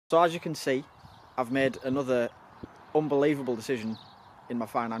So as you can see, I've made another unbelievable decision in my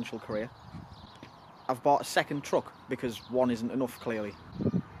financial career. I've bought a second truck because one isn't enough, clearly.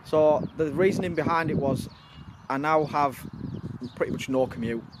 So the reasoning behind it was I now have pretty much no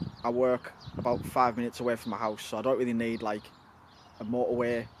commute. I work about 5 minutes away from my house, so I don't really need like a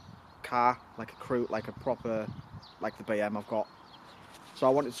motorway car, like a crew, like a proper, like the BM I've got. So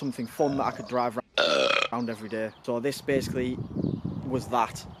I wanted something fun that I could drive around every day. So this basically was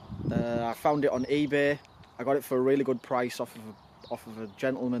that. I found it on eBay. I got it for a really good price off of a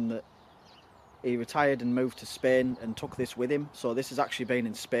gentleman that he retired and moved to Spain and took this with him. So this has actually been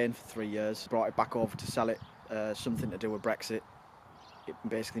in Spain for 3 years. Brought it back over to sell it. Something to do with Brexit.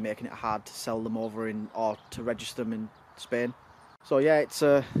 Basically making it hard to sell them over or to register them in Spain. So yeah, it's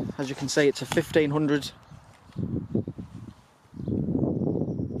as you can see, it's a 1500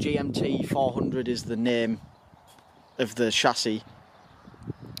 GMT 400 is the name of the chassis.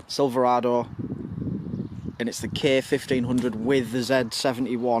 Silverado, and it's the K1500 with the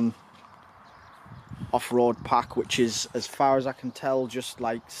Z71 off-road pack, which is, as far as I can tell, just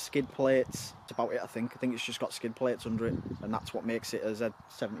like skid plates. That's about it, I think. I think it's just got skid plates under it, and that's what makes it a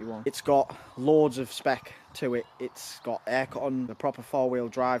Z71. It's got loads of spec to it. It's got aircon, the proper four-wheel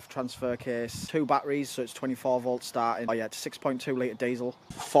drive transfer case, 2 batteries, so it's 24 volt starting. Oh yeah, it's 6.2 litre diesel,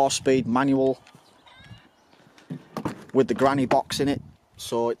 4-speed manual with the granny box in it.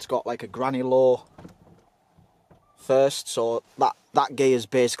 So it's got like a granny low first, so that gear is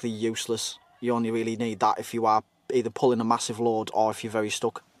basically useless. You only really need that if you are either pulling a massive load or if you're very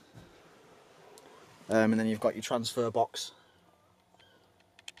stuck. And then you've got your transfer box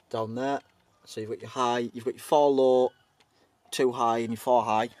down there. So you've got your high, you've got your 4 low, 2 high and your 4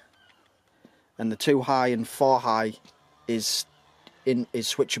 high. And the 2 high and 4 high is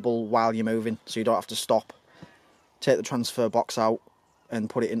switchable while you're moving, so you don't have to stop. Take the transfer box out and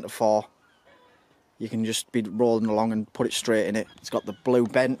put it into 4. You can just be rolling along and put it straight in it. It's got the blue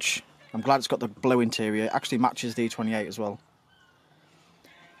bench. I'm glad it's got the blue interior. It actually matches the E28 as well.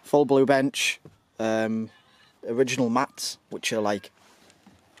 Full blue bench. Original mats, which are like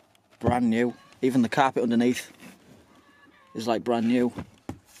brand new. Even the carpet underneath is like brand new.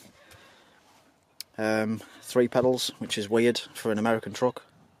 3 pedals, which is weird for an American truck.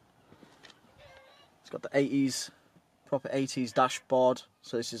 It's got the 80s, proper 80s dashboard.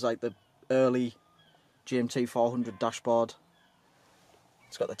 So this is like the early GMT 400 dashboard.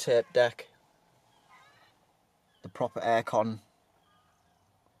 It's got the tape deck, the proper aircon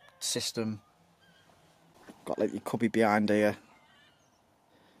system. Got like your cubby behind here.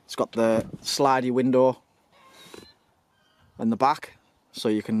 It's got the slidey window in the back, so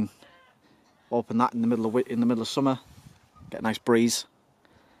you can open that in the middle of summer, get a nice breeze.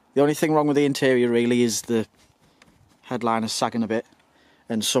 The only thing wrong with the interior really is the headliner sagging a bit,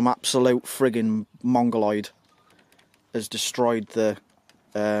 and some absolute friggin' mongoloid has destroyed the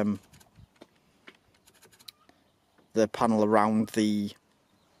panel around the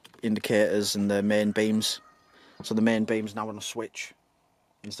indicators and the main beams. So the main beam's now on a switch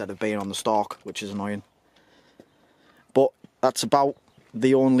instead of being on the stalk, which is annoying. But that's about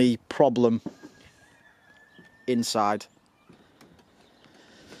the only problem inside.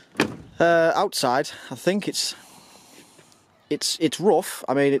 Outside, I think it's rough.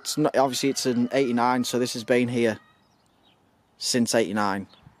 I mean, it's not, obviously it's an 89, so this has been here since 89.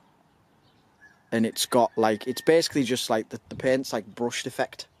 And it's got like, it's basically just like the paint's like brushed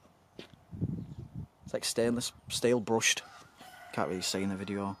effect. It's like stainless steel brushed. Can't really see in the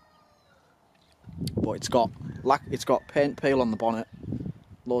video. But it's got paint peel on the bonnet,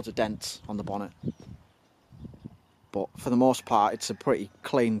 loads of dents on the bonnet. But for the most part, it's a pretty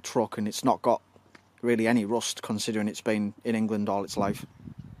clean truck, and it's not got really any rust, considering it's been in England all its life.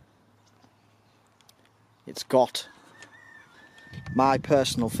 It's got my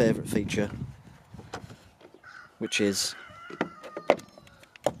personal favourite feature, which is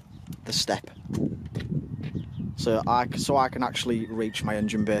the step. So I can actually reach my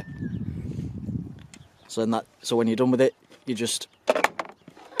engine bay. So when you're done with it, you just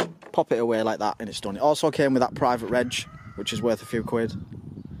pop it away like that and it's done. It also came with that private reg, which is worth a few quid.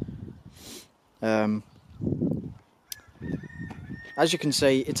 As you can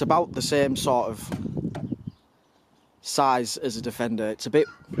see, it's about the same sort of size as a Defender. It's a bit...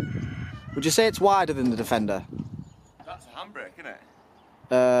 Would you say it's wider than the Defender? That's a handbrake, isn't it?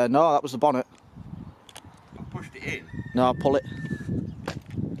 No, that was the bonnet. I pushed it in. No, I'll pull it.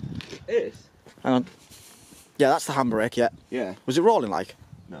 It is? Hang on. Yeah, that's the handbrake, yeah. Yeah. Was it rolling like?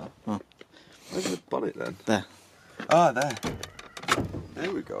 No. Oh. Where's the bonnet then? There. Oh, there.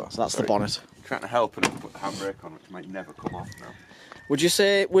 There we go. So that's the bonnet. Trying to help and put the handbrake on, which might never come off now. Would you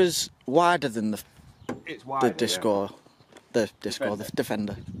say it was wider than It's wider, the Disco? Yeah. The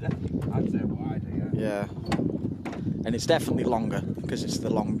Defender. I'd say wider, yeah. Yeah. And it's definitely longer because it's a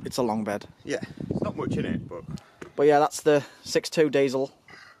long bed. Yeah, it's not much in it, but... But yeah, that's the 6.2 diesel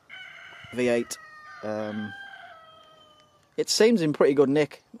V8. It seems in pretty good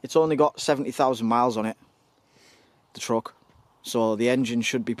nick. It's only got 70,000 miles on it, the truck, so the engine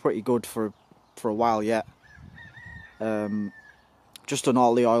should be pretty good for a while yet. Just done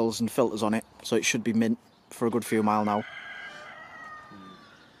all the oils and filters on it, so it should be mint for a good few miles now.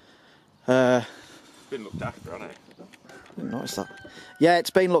 It's been looked after, hasn't it? I didn't notice that. Yeah, it's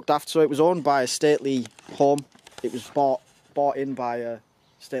been looked after. So it was owned by a stately home. It was bought in by a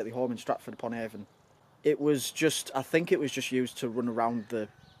stately home in Stratford upon Avon. It was just, I think it was just used to run around the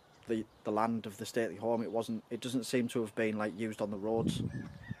land of the stately home. It doesn't seem to have been like used on the roads,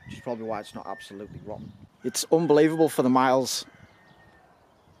 which is probably why it's not absolutely rotten. It's unbelievable for the miles,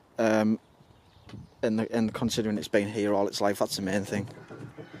 and considering it's been here all its life, that's the main thing.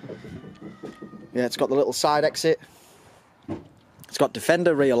 Yeah, it's got the little side exit. It's got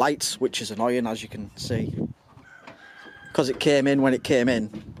Defender rear lights, which is annoying, as you can see. Because it came in when it came in,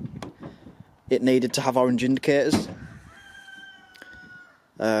 it needed to have orange indicators.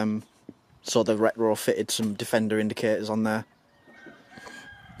 So they've retrofitted some Defender indicators on there.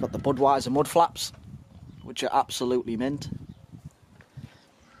 Got the Budweiser mud flaps, which are absolutely mint.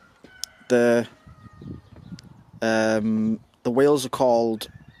 The wheels are called...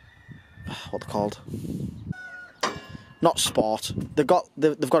 what they're called? Not Sport. They've got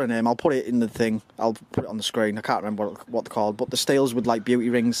a name. I'll put it in the thing. I'll put it on the screen. I can't remember what they're called. But the steels with like beauty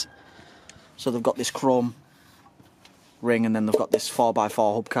rings. So they've got this chrome ring, and then they've got this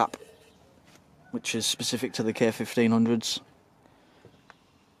 4x4 hubcap, which is specific to the K1500s.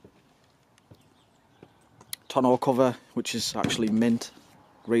 Tonneau cover, which is actually mint,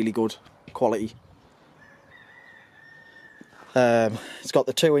 really good quality. It's got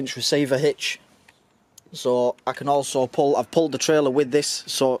the 2-inch receiver hitch, so I can also I've pulled the trailer with this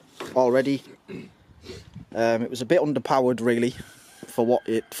so already. It was a bit underpowered really for what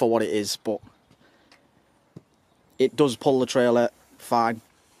it is, but it does pull the trailer fine,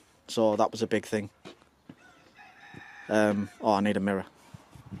 so that was a big thing. Oh, I need a mirror.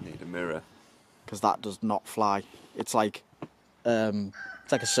 Need a mirror. Because that does not fly. It's like a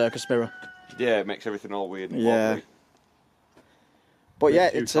circus mirror. Yeah, it makes everything all weird and Yeah. wobbly. But yeah,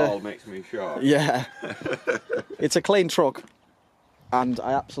 it's tall, makes me short. Yeah, it's a clean truck, and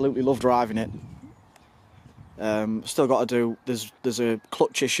I absolutely love driving it. Still got to do. There's a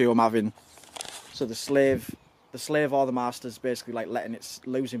clutch issue I'm having. So the slave or the master's basically like letting it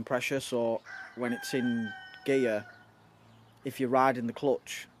losing pressure. So when it's in gear, if you're riding the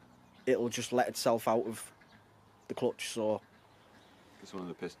clutch, it'll just let itself out of the clutch. So because one of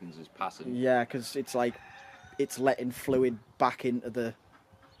the pistons is passing. yeah, because it's like it's letting fluid back into the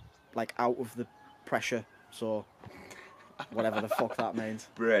out of the pressure. So whatever the fuck that means.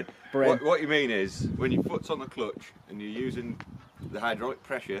 Bread. Brain. What you mean is when your foot's on the clutch and you're using the hydraulic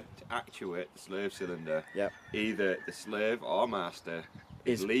pressure to actuate the slave cylinder, Yep. either the slave or master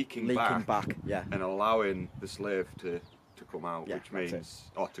is leaking back, yeah, and allowing the slave to come out, Yeah, which that's means,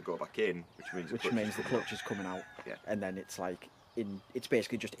 or to go back in, which means the clutch is coming out. Yeah. And then it's like it's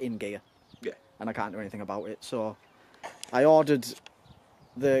basically just in gear. Yeah. And I can't do anything about it. So I ordered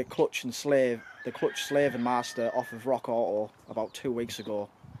the clutch slave and master off of Rock Auto about 2 weeks ago.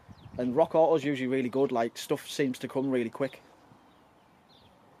 And Rock Auto's usually really good, like stuff seems to come really quick.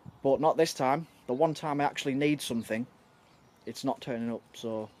 But not this time. The one time I actually need something, it's not turning up,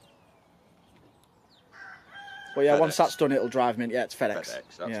 so... But yeah, FedEx. once that's done, it'll drive me. Yeah, it's FedEx.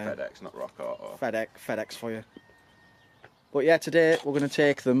 FedEx, that's yeah. FedEx, not Rock Auto. FedEx for you. But yeah, today we're going to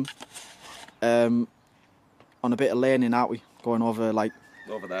take them on a bit of laning, aren't we? Going over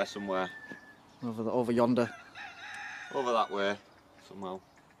Over there somewhere. over yonder. Over that way, somehow.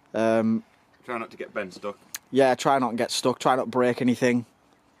 Try not to get Ben stuck. Yeah, try not to get stuck. Try not to break anything.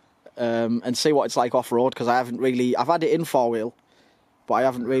 And see what it's like off road, because I've had it in 4-wheel, but I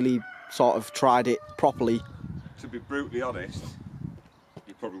haven't really sort of tried it properly. To be brutally honest,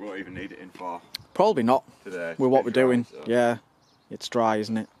 you probably won't even need it in 4. Probably not. Today. With what we're doing. So. Yeah, it's dry,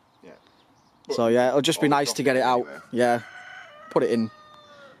 isn't it? Yeah. So yeah, it'll just be nice to get it out. Anyway. Yeah, put it in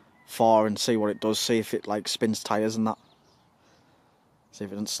 4 and see what it does. See if it like spins tyres and that. See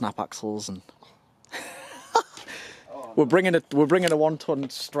if it doesn't snap axles and. We're bringing a 1-ton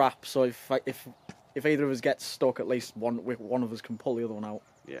strap, so if either of us gets stuck, at least one of us can pull the other one out.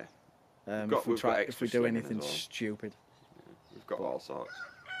 Yeah. If we do anything stupid. Yeah, we've got all sorts.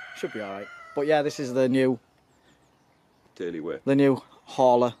 Should be alright. But yeah, this is the new daily work. the new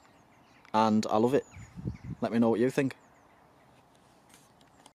hauler, and I love it. Let me know what you think.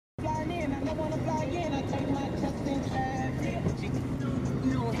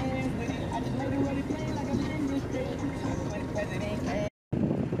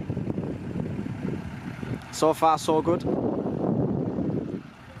 So far so good.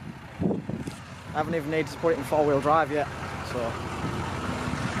 I haven't even needed to put it in 4-wheel drive yet, so.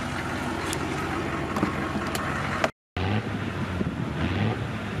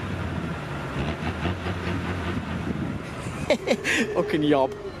 Fucking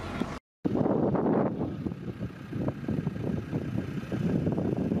yob.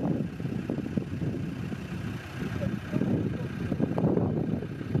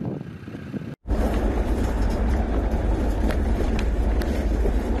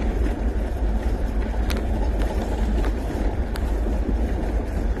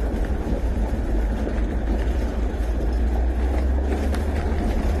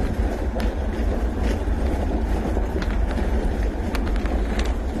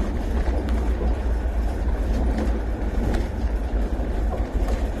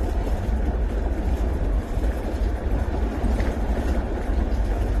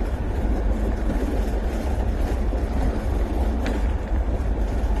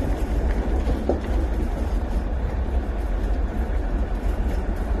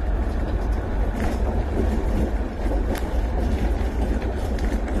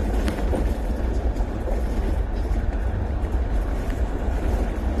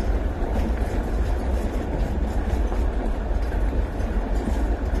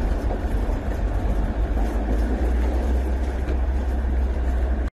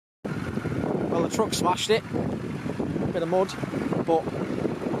 Well, the truck smashed it, bit of mud, but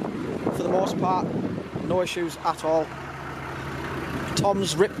for the most part, no issues at all.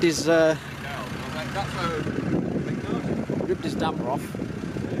 Tom's ripped his damper off.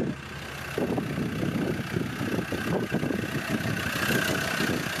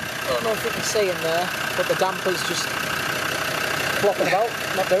 I don't know if you can see in there, but the damper's just flopping about,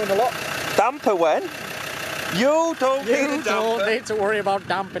 not doing a lot. Damper when? You don't need a damper. You don't need to worry about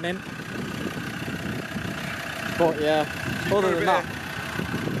dampening. But yeah, other than that, a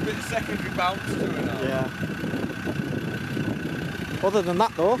bit of secondary bounce to it now. Yeah. Other than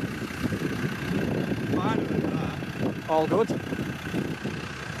that though, all good.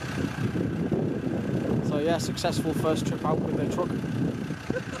 So yeah, successful first trip out with the truck.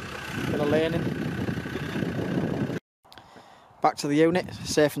 Bit of laning. Back to the unit,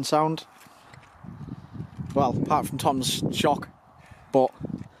 safe and sound. Well, apart from Tom's shock, but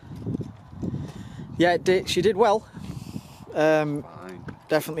yeah, she did well.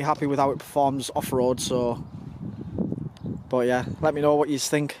 Definitely happy with how it performs off-road. So, but yeah, let me know what you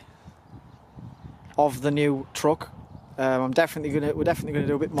think of the new truck. We're definitely gonna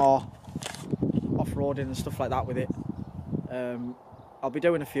do a bit more off-roading and stuff like that with it. I'll be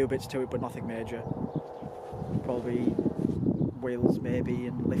doing a few bits to it, but nothing major. Probably wheels maybe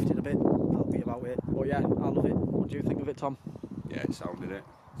and lifting a bit. That'll be about it. But yeah, I love it. What do you think of it, Tom? Yeah, it sounded it.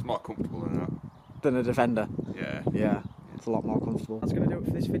 It's more comfortable than that. Than a Defender. Yeah. Yeah, it's a lot more comfortable. That's going to do it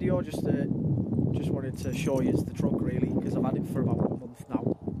for this video. Just wanted to show you the truck really, because I've had it for about a month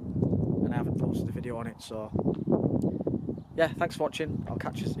now and I haven't posted a video on it. So yeah, thanks for watching. I'll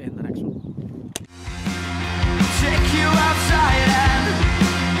catch you in the next one. Take you outside.